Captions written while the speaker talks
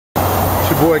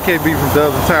It's your boy KB from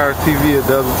Dubs and Tires TV at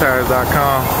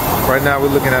dubsandtires.com. Right now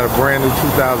we're looking at a brand new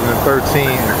 2013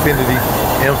 Infiniti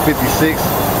M56.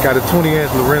 Got a 20-inch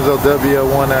Lorenzo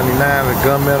WL199 with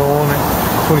gunmetal on it,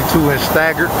 22-inch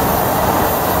staggered.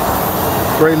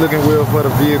 Great looking wheel for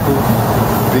the vehicle.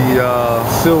 The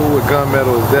silver with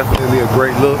gunmetal is definitely a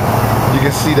great look. You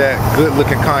can see that good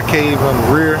looking concave on the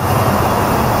rear.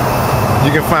 You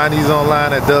can find these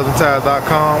online at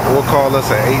dubsandtires.com or call us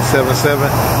at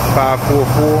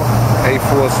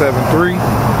 877-544-8473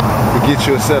 to get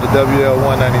you a set of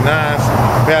WL199s.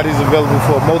 We have these available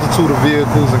for a multitude of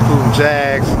vehicles, including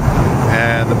Jags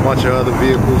and a bunch of other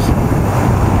vehicles.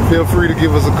 Feel free to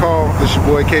give us a call. This is your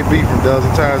boy KB from Dubs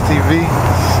and Tires TV,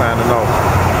 signing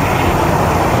off.